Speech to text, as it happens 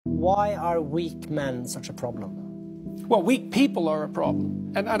Why are weak men such a problem? Well, weak people are a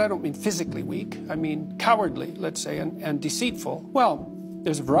problem. And I don't mean physically weak. I mean cowardly, let's say, and deceitful. Well,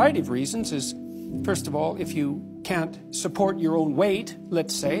 there's a variety of reasons. First of all, if you can't support your own weight,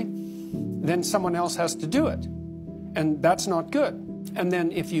 let's say, then someone else has to do it. And that's not good. And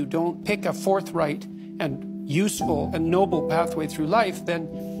then if you don't pick a forthright and useful and noble pathway through life, then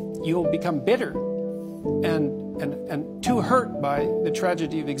you'll become bitter and too hurt by the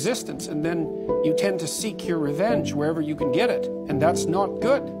tragedy of existence. And then you tend to seek your revenge wherever you can get it. And that's not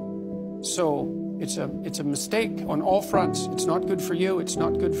good. So it's a mistake on all fronts. It's not good for you. It's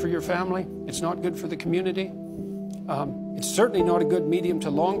not good for your family. It's not good for the community. It's certainly not a good medium to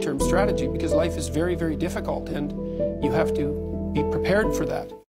long-term strategy, because life is very, very difficult, and you have to be prepared for that.